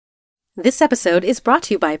This episode is brought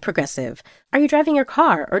to you by Progressive. Are you driving your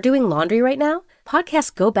car or doing laundry right now?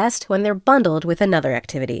 Podcasts go best when they're bundled with another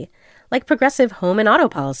activity. Like Progressive home and auto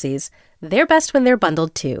policies, they're best when they're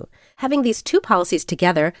bundled too. Having these two policies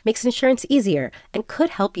together makes insurance easier and could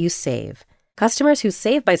help you save. Customers who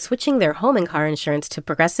save by switching their home and car insurance to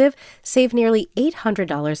Progressive save nearly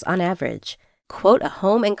 $800 on average. Quote a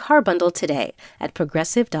home and car bundle today at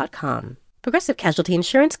Progressive.com. Progressive Casualty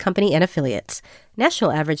Insurance Company and Affiliates.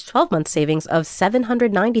 National average 12-month savings of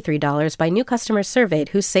 $793 by new customers surveyed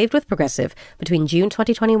who saved with Progressive between June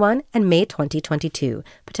 2021 and May 2022.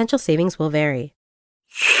 Potential savings will vary.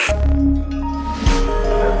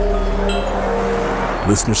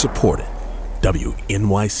 Listener supported.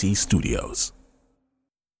 WNYC Studios.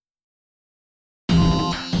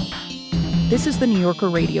 This is the New Yorker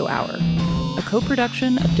Radio Hour, a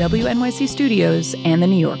co-production of WNYC Studios and The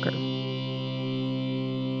New Yorker.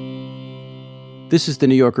 This is the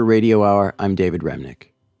New Yorker Radio Hour. I'm David Remnick.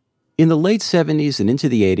 In the late 70s and into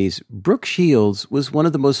the 80s, Brooke Shields was one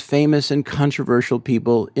of the most famous and controversial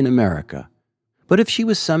people in America. But if she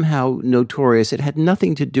was somehow notorious, it had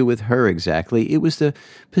nothing to do with her exactly. It was the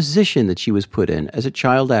position that she was put in as a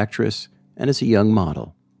child actress and as a young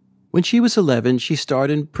model. When she was 11, she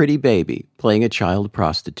starred in Pretty Baby, playing a child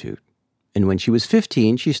prostitute. And when she was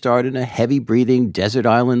 15, she starred in a heavy-breathing desert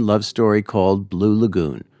island love story called Blue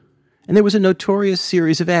Lagoon. And there was a notorious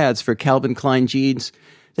series of ads for Calvin Klein jeans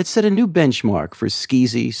that set a new benchmark for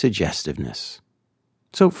skeezy suggestiveness.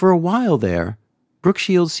 So for a while there, Brooke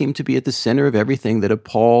Shields seemed to be at the center of everything that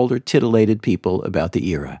appalled or titillated people about the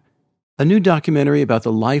era. A new documentary about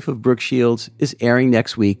the life of Brooke Shields is airing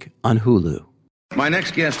next week on Hulu. My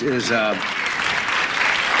next guest is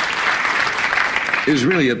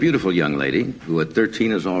really a beautiful young lady who at 13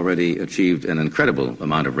 has already achieved an incredible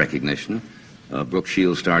amount of recognition. Brooke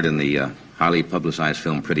Shields starred in the highly publicized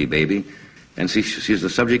film Pretty Baby, and she's the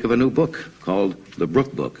subject of a new book called The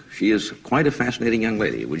Brooke Book. She is quite a fascinating young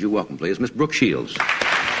lady. Would you welcome, please, Miss Brooke Shields?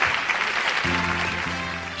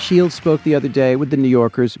 Shields spoke the other day with The New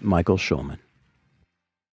Yorker's Michael Schulman.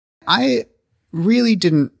 I really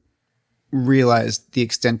didn't realize the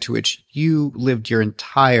extent to which you lived your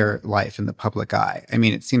entire life in the public eye. I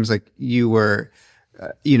mean, it seems like you were,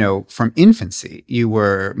 from infancy, you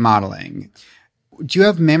were modeling. Do you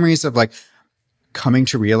have memories of coming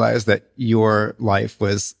to realize that your life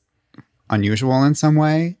was unusual in some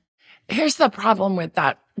way? Here's the problem with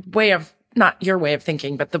that way of, not your way of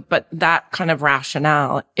thinking, but that kind of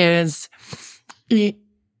rationale is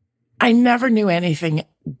I never knew anything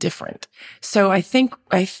different. So I think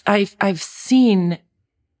I've seen,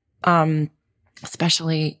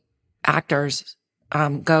 especially actors,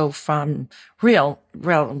 go from real,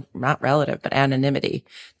 not relative, but anonymity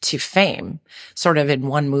to fame, sort of in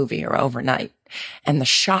one movie or overnight. And the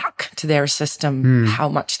shock to their system, how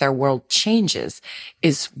much their world changes,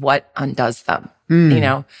 is what undoes them,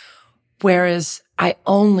 Whereas I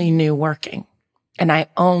only knew working, and I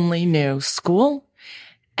only knew school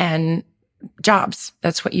and jobs.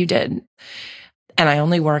 That's what you did. And I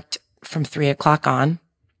only worked from 3 o'clock on.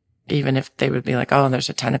 Even if they would be like, oh, there's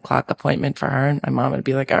a 10 o'clock appointment for her. And my mom would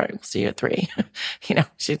be like, all right, we'll see you at 3.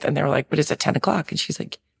 And they were like, but it's at 10 o'clock. And she's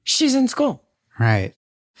like, she's in school. Right.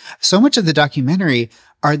 So much of the documentary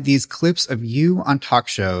are these clips of you on talk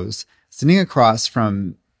shows sitting across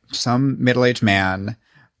from some middle-aged man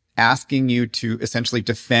asking you to essentially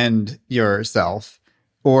defend yourself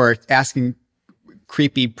or asking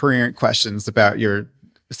creepy, prurient questions about your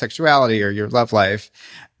sexuality or your love life.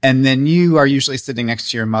 And then you are usually sitting next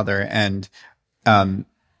to your mother and kind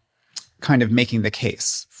of making the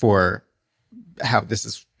case for how this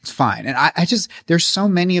is fine. And I just, there's so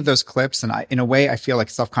many of those clips. And in a way, I feel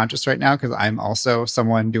self-conscious right now because I'm also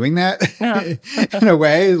someone doing that in a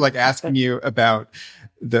way, asking you about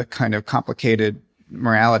the kind of complicated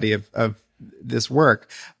morality of this work.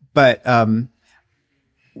 But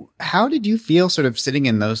how did you feel sort of sitting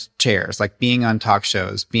in those chairs, being on talk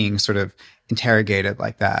shows, being sort of interrogated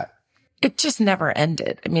like that? It just never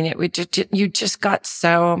ended. I mean, you just got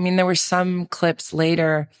so, there were some clips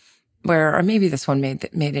later where, or maybe this one made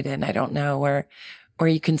it in, I don't know, where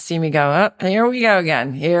you can see me go, oh, here we go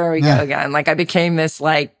again. Here we go again. I became this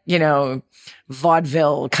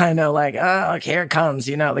vaudeville kind of oh, here it comes,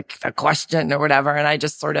 the question or whatever. And I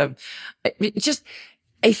just sort of,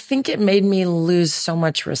 I think it made me lose so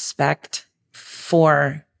much respect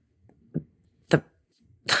for the,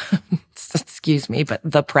 excuse me, but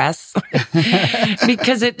the press,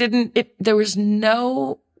 because there was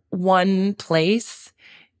no one place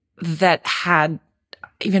that had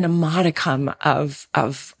even a modicum of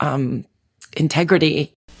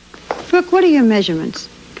integrity. Brooke, what are your measurements?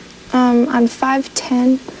 I'm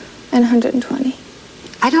 5'10" and 120.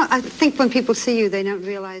 I think when people see you, they don't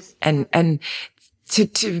realize. And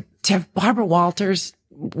to have Barbara Walters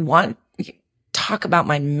talk about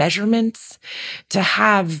my measurements, to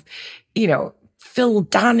have, Phil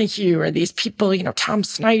Donahue or these people, Tom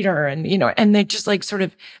Snyder and they just like sort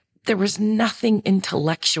of, there was nothing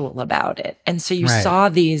intellectual about it. And so you saw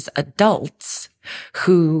these adults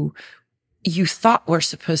who you thought were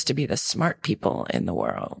supposed to be the smart people in the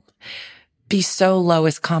world be so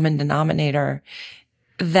lowest common denominator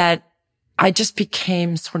that I just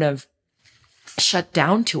became sort of shut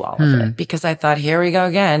down to all of it, because I thought, here we go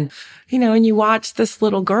again, and you watch this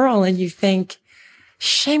little girl and you think,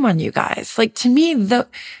 shame on you guys. Like, to me,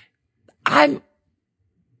 I've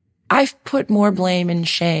put more blame and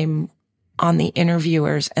shame on the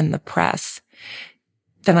interviewers and the press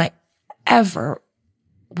than I ever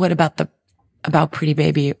would about Pretty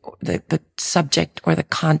Baby, the subject or the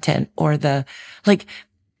content or that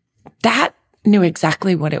knew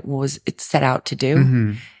exactly what it set out to do.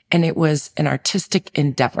 Mm-hmm. And it was an artistic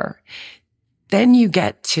endeavor. Then you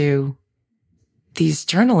get to these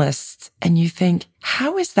journalists and you think,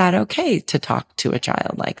 how is that okay to talk to a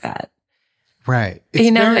child like that? Right.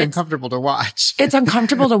 It's very uncomfortable to watch. It's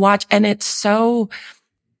uncomfortable to watch. And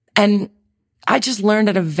and I just learned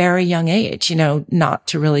at a very young age, not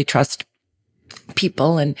to really trust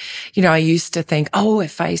people. And, I used to think,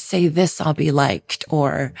 if I say this, I'll be liked,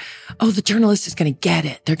 or, the journalist is going to get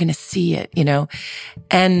it. They're going to see it,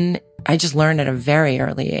 and I just learned at a very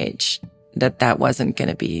early age that wasn't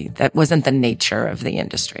the nature of the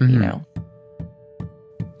industry,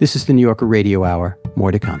 This is the New Yorker Radio Hour.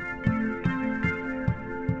 More to come.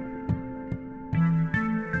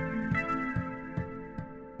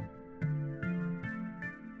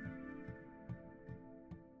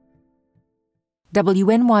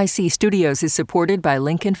 WNYC Studios is supported by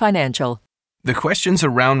Lincoln Financial. The questions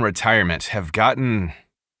around retirement have gotten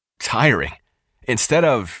tiring. Instead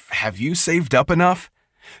of, have you saved up enough?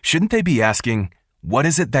 Shouldn't they be asking, what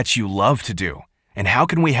is it that you love to do? And how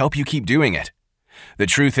can we help you keep doing it? The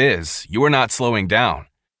truth is, you're not slowing down.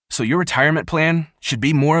 So your retirement plan should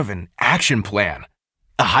be more of an action plan,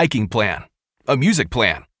 a hiking plan, a music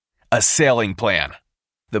plan, a sailing plan.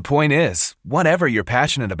 The point is, whatever you're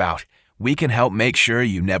passionate about, we can help make sure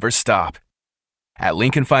you never stop. At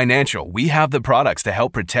Lincoln Financial, we have the products to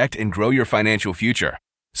help protect and grow your financial future,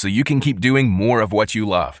 so you can keep doing more of what you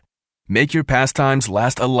love. Make your pastimes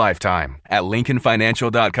last a lifetime at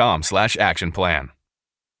lincolnfinancial.com/action plan.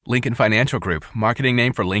 Lincoln Financial Group, marketing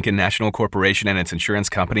name for Lincoln National Corporation and its insurance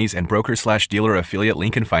companies, and broker/dealer affiliate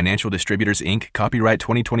Lincoln Financial Distributors, Inc., copyright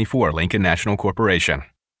 2024, Lincoln National Corporation.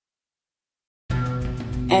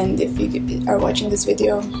 And if you are watching this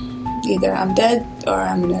video, either I'm dead or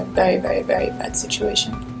I'm in a very, very, very bad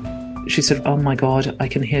situation. She said, oh my God, I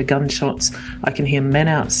can hear gunshots. I can hear men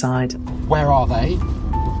outside. Where are they?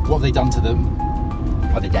 What have they done to them?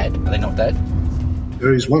 Are they dead? Are they not dead?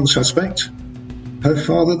 There is one suspect, her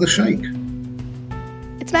father, the Sheikh.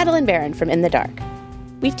 It's Madeline Barron from In the Dark.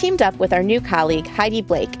 We've teamed up with our new colleague Heidi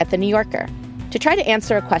Blake at The New Yorker to try to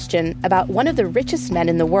answer a question about one of the richest men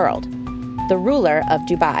in the world, the ruler of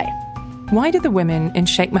Dubai. Why do the women in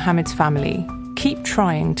Sheikh Mohammed's family keep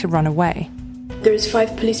trying to run away? There's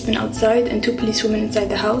 5 policemen outside and 2 policewomen inside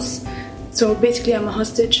the house. So basically I'm a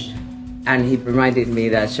hostage. And he reminded me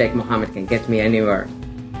that Sheikh Mohammed can get me anywhere.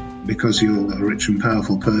 Because you're a rich and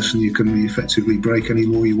powerful person, you can effectively break any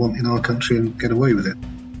law you want in our country and get away with it.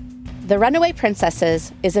 The Runaway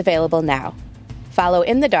Princesses is available now. Follow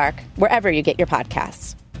In the Dark wherever you get your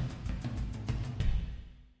podcasts.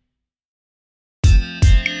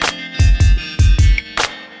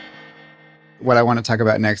 What I want to talk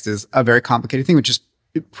about next is a very complicated thing, which is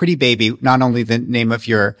Pretty Baby, not only the name of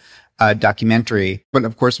your documentary, but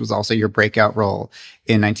of course was also your breakout role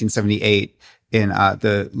in 1978 in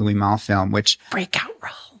the Louis Malle film, which... Breakout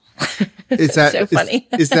role. Is that so funny?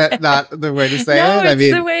 Is that not the way to say no, it?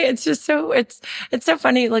 It's the way. It's just so it's so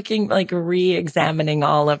funny looking, like re-examining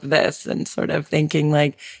all of this and sort of thinking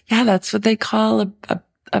like, yeah, that's what they call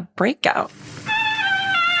a breakout.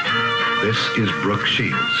 This is Brooke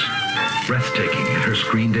Shields, breathtaking in her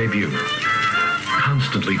screen debut,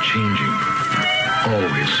 constantly changing,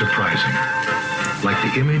 always surprising, like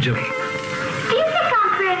the image of... Do you think I'm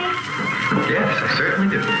pretty? Yes, I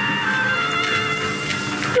certainly do.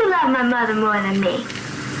 You love my mother more than me.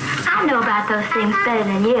 I know about those things better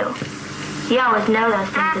than you. You always know those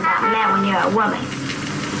things about men when you're a woman.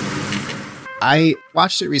 I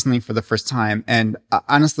watched it recently for the first time, and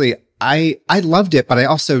honestly, I loved it, but I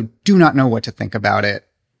also do not know what to think about it.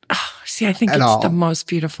 Oh, See, I think at it's all. the most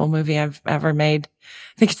beautiful movie I've ever made.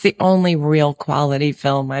 I think it's the only real quality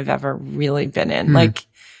film I've ever really been in. Like,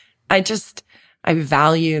 I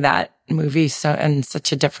value that movie so in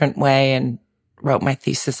such a different way, and wrote my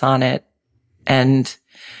thesis on it. And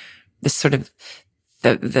this sort of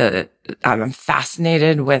I'm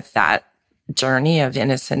fascinated with that journey of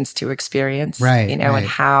innocence to experience, right?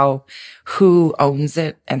 And who owns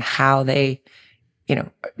it, and how they,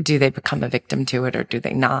 do they become a victim to it or do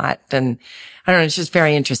they not? And I don't know, it's just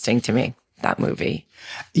very interesting to me, that movie.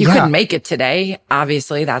 You couldn't make it today.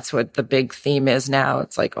 Obviously, that's what the big theme is now.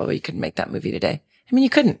 It's like, oh, you couldn't make that movie today. I mean, you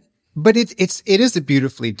couldn't. But it is a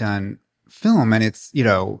beautifully done film, and it's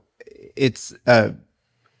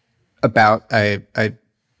about a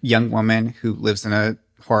young woman who lives in a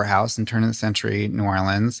horror house in turn of the century New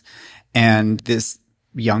Orleans, and this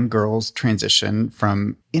young girl's transition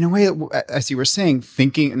from, in a way, as you were saying,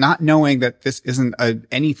 thinking, not knowing that this isn't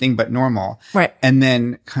anything but normal, right? And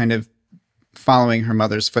then kind of following her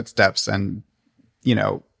mother's footsteps and,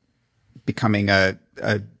 becoming a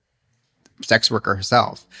sex worker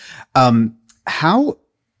herself. How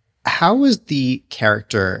was the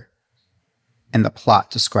character and the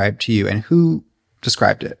plot described to you, and who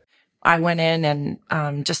described it? I went in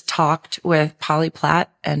and just talked with Polly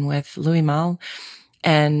Platt and with Louis Malle,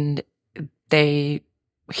 and he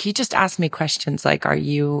just asked me questions like, are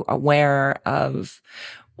you aware of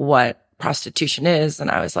what prostitution is? And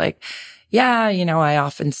I was like, yeah, I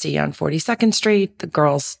often see on 42nd Street, the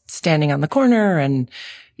girls standing on the corner, and,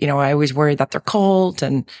 I always worry that they're cold,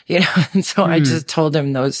 and, and so I just told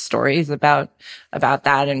him those stories about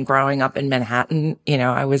that. And growing up in Manhattan,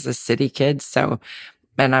 I was a city kid.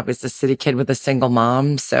 And I was a city kid with a single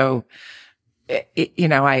mom. So,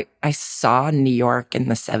 I saw New York in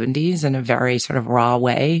the 70s in a very sort of raw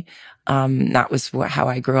way. That was how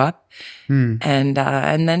I grew up. And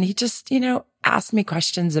then he just, asked me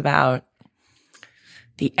questions about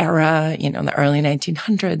the era, the early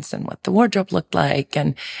 1900s, and what the wardrobe looked like.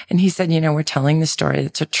 And he said, we're telling the story.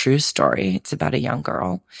 It's a true story. It's about a young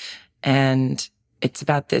girl, and it's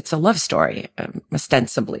a love story.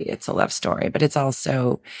 Ostensibly, it's a love story, but it's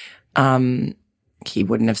also, he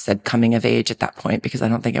wouldn't have said coming of age at that point, because I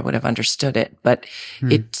don't think I would have understood it. But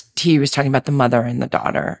he was talking about the mother and the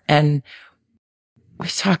daughter. And we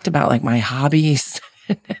talked about like my hobbies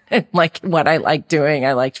and like what I liked doing.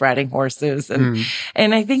 I liked riding horses. And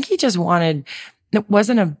I think he just it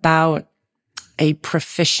wasn't about a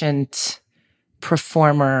proficient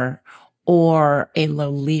performer or a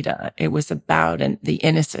Lolita. It was about the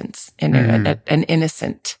innocence and an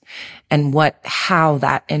innocent, and how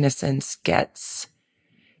that innocence gets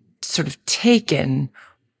sort of taken,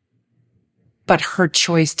 but her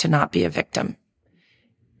choice to not be a victim.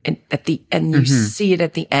 And you see it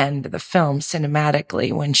at the end of the film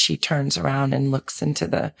cinematically when she turns around and looks into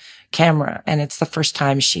the camera, and it's the first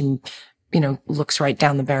time she, looks right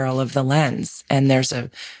down the barrel of the lens, and there's a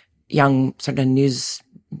young sort of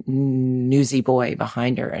newsy boy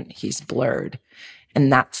behind her, and he's blurred.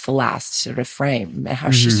 And that's the last sort of frame, how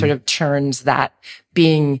she sort of turns that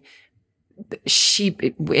being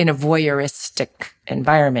in a voyeuristic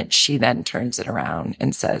environment. She then turns it around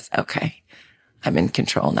and says, okay, I'm in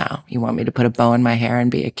control now. You want me to put a bow in my hair and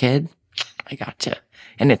be a kid? I gotcha.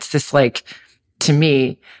 And it's this to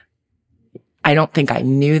me, I don't think I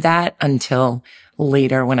knew that until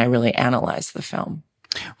later when I really analyzed the film.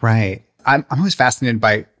 Right. I'm always fascinated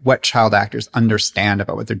by what child actors understand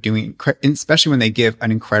about what they're doing, especially when they give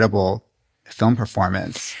an incredible film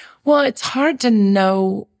performance. Well, it's hard to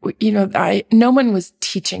know, no one was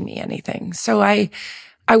teaching me anything. So I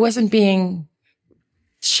wasn't being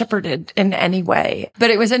shepherded in any way.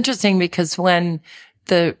 But it was interesting because when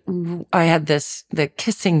I had the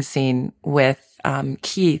kissing scene with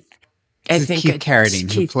Keith, Keith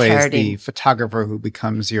Carradine, who plays the photographer who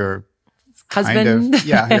becomes your husband.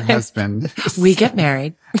 Your husband. We get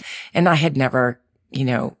married, and I had never,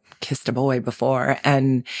 kissed a boy before,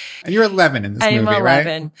 and you're 11 in this movie, right? I'm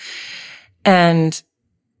 11, and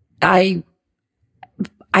I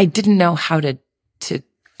didn't know how to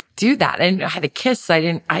do that, and I had to kiss.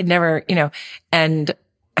 I'd never, and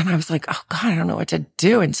I was like, oh God, I don't know what to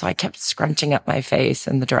do, and so I kept scrunching up my face,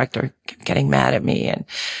 and the director kept getting mad at me,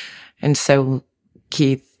 and so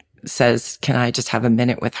Keith says, can I just have a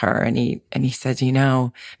minute with her? And he says, he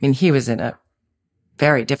was in a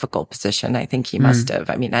very difficult position. I think he must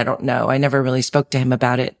have. I don't know. I never really spoke to him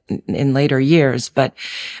about it in later years, but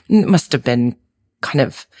it must have been kind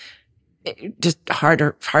of just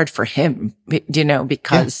hard for him,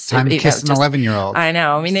 because time to kiss an 11-year-old. I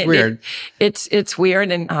know. It's weird. It's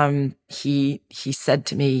weird. And he said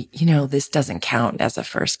to me, this doesn't count as a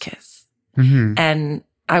first kiss. Mm-hmm. And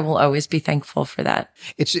I will always be thankful for that.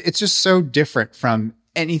 It's just so different from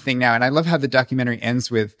anything now. And I love how the documentary ends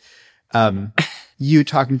with you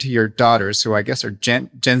talking to your daughters, who I guess are Gen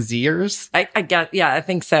Zers. I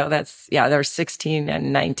think so. They're 16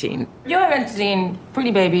 and 19. You haven't seen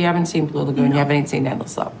Pretty Baby, you haven't seen Blue Lagoon, you haven't seen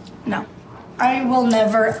Endless Love. No. I will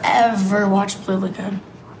never, ever watch Blue Lagoon.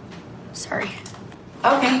 Sorry.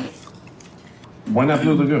 Okay. Why not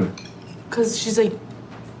Blue Lagoon? Because she's like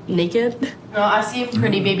naked. No, I see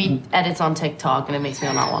Pretty Baby edits on TikTok and it makes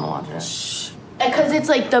me not want to watch it. Because it's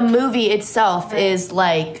like the movie itself is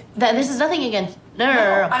like that. This is nothing against. No.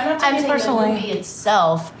 I'm saying personally. The movie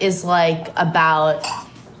itself is like about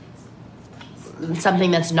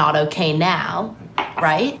something that's not okay now,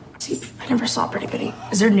 right? See, I never saw Pretty Baby.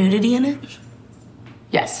 Is there nudity in it?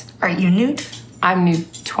 Yes. Are you nude? I'm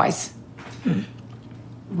nude twice.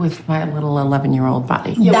 With my little 11-year-old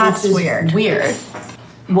body. Yeah, that's weird. Weird.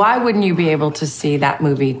 Why wouldn't you be able to see that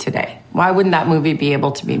movie today? Why wouldn't that movie be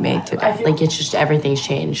able to be made today? I feel like it's just everything's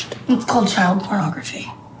changed. It's called child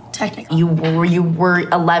pornography, technically. You were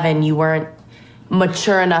 11. You weren't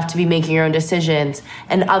mature enough to be making your own decisions,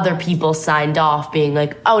 and other people signed off being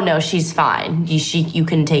like, oh no, she's fine. You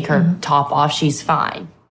can take her top off. She's fine.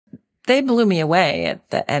 They blew me away at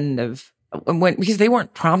the end of because they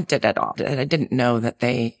weren't prompted at all. I didn't know that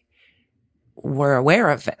they were aware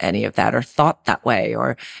of any of that or thought that way,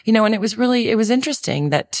 or, and it was interesting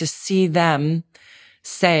that to see them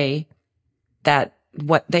say that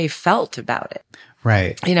what they felt about it.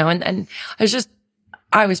 Right. And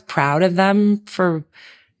I was proud of them for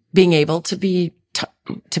being able to be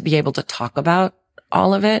able to talk about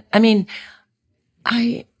all of it. I mean,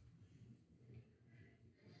 I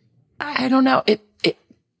don't know.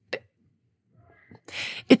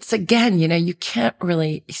 It's again, you can't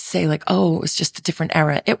really say like, oh, it was just a different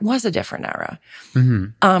era. It was a different era.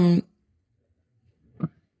 Mm-hmm.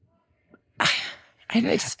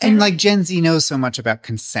 And like Gen Z knows so much about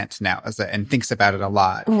consent now and thinks about it a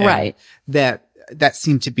lot. Right. And that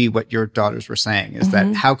seemed to be what your daughters were saying, is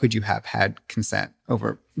that how could you have had consent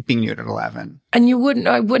over being nude at 11? And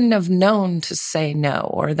I wouldn't have known to say no,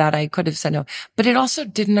 or that I could have said no, but it also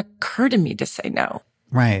didn't occur to me to say no.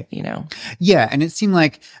 Right. Yeah. And it seemed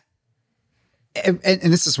like, and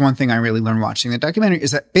this is one thing I really learned watching the documentary,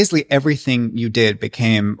 is that basically everything you did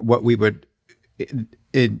became what we would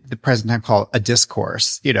in the present time call a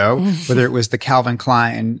discourse, whether it was the Calvin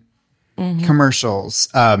Klein commercials,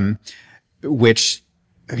 which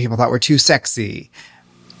people thought were too sexy.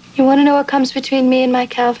 You want to know what comes between me and my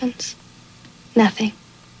Calvins? Nothing.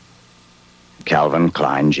 Calvin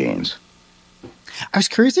Klein jeans. I was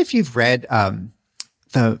curious if you've read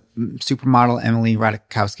the supermodel Emily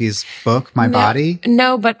Ratajkowski's book, My Body.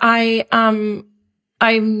 No, but I'm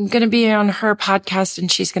going to be on her podcast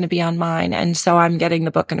and she's going to be on mine. And so I'm getting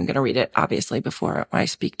the book and I'm going to read it, obviously, before I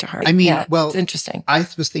speak to her. I mean, it's interesting. I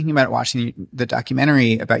was thinking about watching the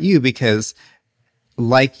documentary about you because,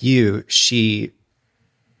 like you, she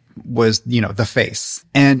was, the face.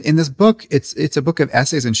 And in this book, it's a book of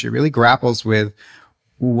essays, and she really grapples with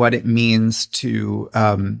what it means to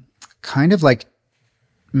kind of like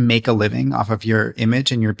make a living off of your image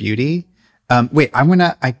and your beauty. Wait,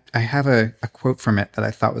 I have a quote from it that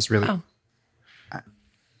I thought was really,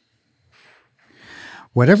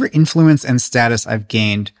 whatever influence and status I've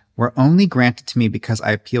gained were only granted to me because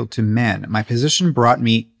I appealed to men. My position brought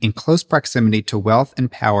me in close proximity to wealth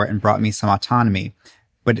and power and brought me some autonomy,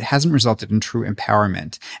 but it hasn't resulted in true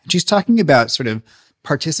empowerment. And she's talking about sort of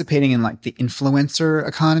participating in like the influencer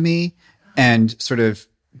economy and sort of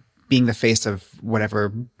being the face of whatever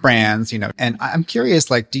brands, and I'm curious,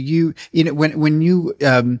 like, do you, when you,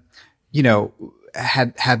 had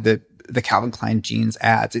the Calvin Klein jeans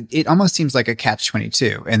ads, it almost seems like a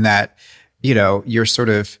catch-22 in that, you're sort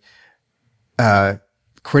of,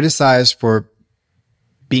 criticized for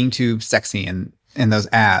being too sexy in those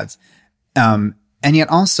ads. And yet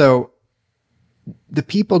also the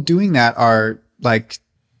people doing that are like,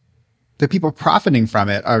 the people profiting from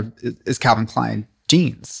it is Calvin Klein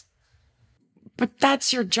jeans. But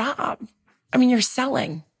that's your job. I mean, you're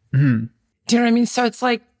selling. Mm-hmm. Do you know what I mean? So it's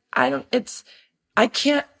like, I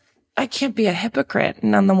can't be a hypocrite.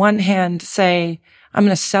 And on the one hand, say, I'm going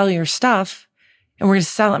to sell your stuff and I'm going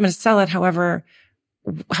to sell it however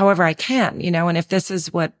I can, and if this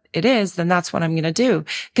is what it is, then that's what I'm going to do.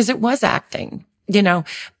 Cause it was acting,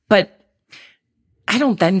 but I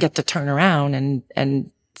don't then get to turn around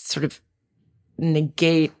and sort of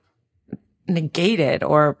negate it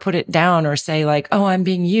or put it down or say like, oh, I'm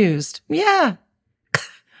being used. Yeah.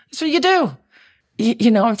 That's what you do.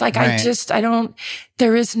 It's like, right.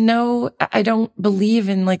 I don't believe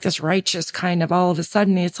in like this righteous kind of all of a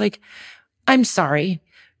sudden. It's like, I'm sorry,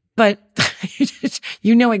 but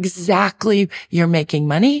you know exactly you're making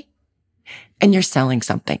money and you're selling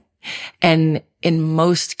something. And in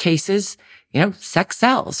most cases, sex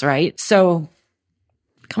sells, right? So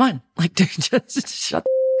come on, like just shut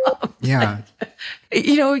up. Yeah.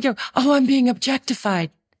 Oh, I'm being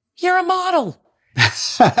objectified. You're a model.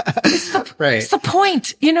 It's the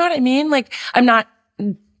point. You know what I mean? Like, I'm not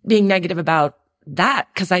being negative about that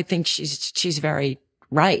because I think she's very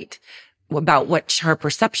right about what her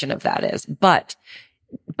perception of that is. But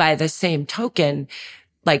by the same token,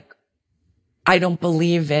 like, I don't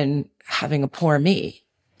believe in having a poor me.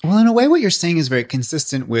 Well, in a way, what you're saying is very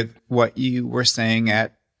consistent with what you were saying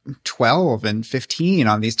at 12 and 15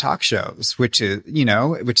 on these talk shows, which is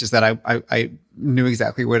that I knew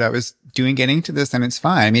exactly what I was doing getting to this, and it's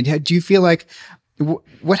fine. I mean, do you feel like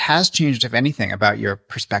what has changed, if anything, about your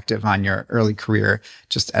perspective on your early career,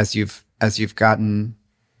 just as you've gotten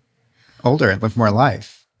older and lived more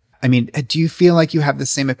life? I mean, do you feel like you have the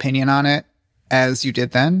same opinion on it as you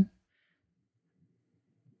did then?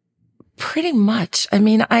 Pretty much. I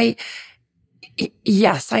mean,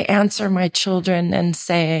 yes, I answer my children and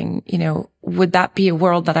saying, would that be a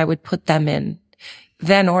world that I would put them in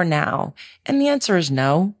then or now? And the answer is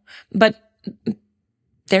no, but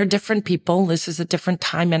they're different people. This is a different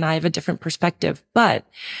time and I have a different perspective, but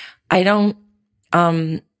I don't,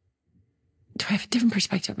 do I have a different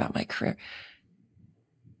perspective about my career?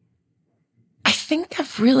 I think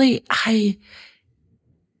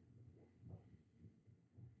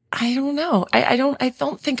I don't know. I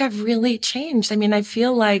don't think I've really changed. I mean, I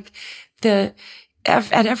feel like at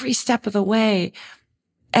every step of the way,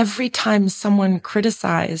 every time someone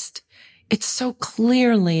criticized, it so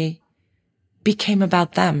clearly became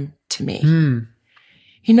about them to me. And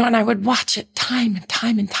I would watch it time and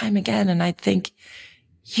time and time again. And I'd think,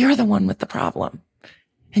 you're the one with the problem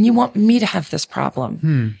and you want me to have this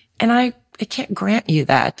problem. And I can't grant you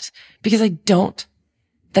that because that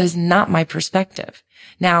is not my perspective.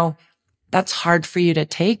 Now, that's hard for you to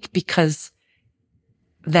take because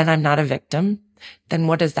then I'm not a victim. Then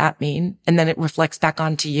what does that mean? And then it reflects back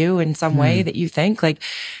onto you in some way that you think like,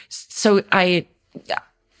 so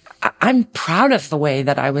I'm proud of the way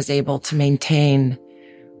that I was able to maintain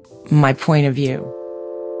my point of view.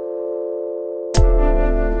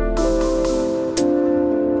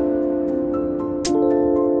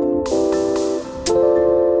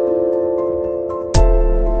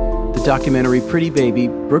 The documentary Pretty Baby,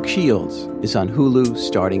 Brooke Shields, is on Hulu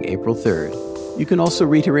starting April 3rd. You can also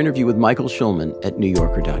read her interview with Michael Schulman at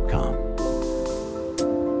NewYorker.com.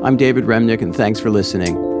 I'm David Remnick, and thanks for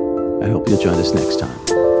listening. I hope you'll join us next time.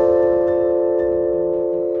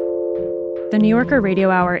 The New Yorker Radio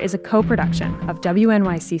Hour is a co-production of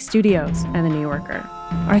WNYC Studios and The New Yorker.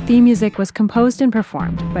 Our theme music was composed and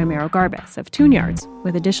performed by Meryl Garbus of Tune Yards,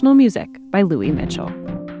 with additional music by Louis Mitchell.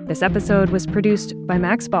 This episode was produced by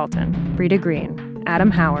Max Balton, Brita Green,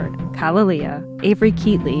 Adam Howard, Kalalia, Avery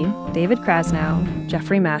Keatley, David Krasnow,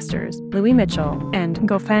 Jeffrey Masters, Louis Mitchell, and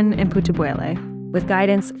Gofen Mputubuele, with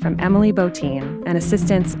guidance from Emily Botine and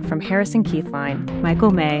assistance from Harrison Keithline,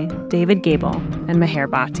 Michael May, David Gable, and Meher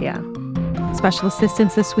Bhatia. Special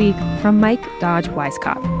assistance this week from Mike Dodge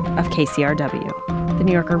Weiskopf of KCRW. The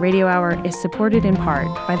New Yorker Radio Hour is supported in part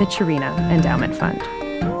by the Chirina Endowment Fund.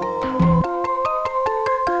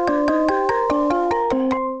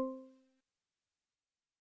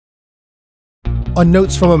 On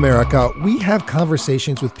Notes from America, we have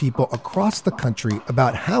conversations with people across the country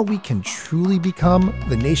about how we can truly become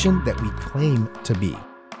the nation that we claim to be.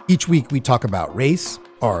 Each week, we talk about race,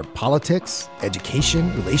 our politics,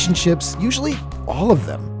 education, relationships, usually all of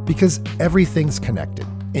them, because everything's connected.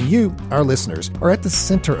 And you, our listeners, are at the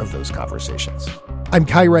center of those conversations. I'm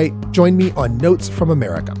Kai Wright. Join me on Notes from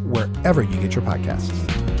America, wherever you get your podcasts.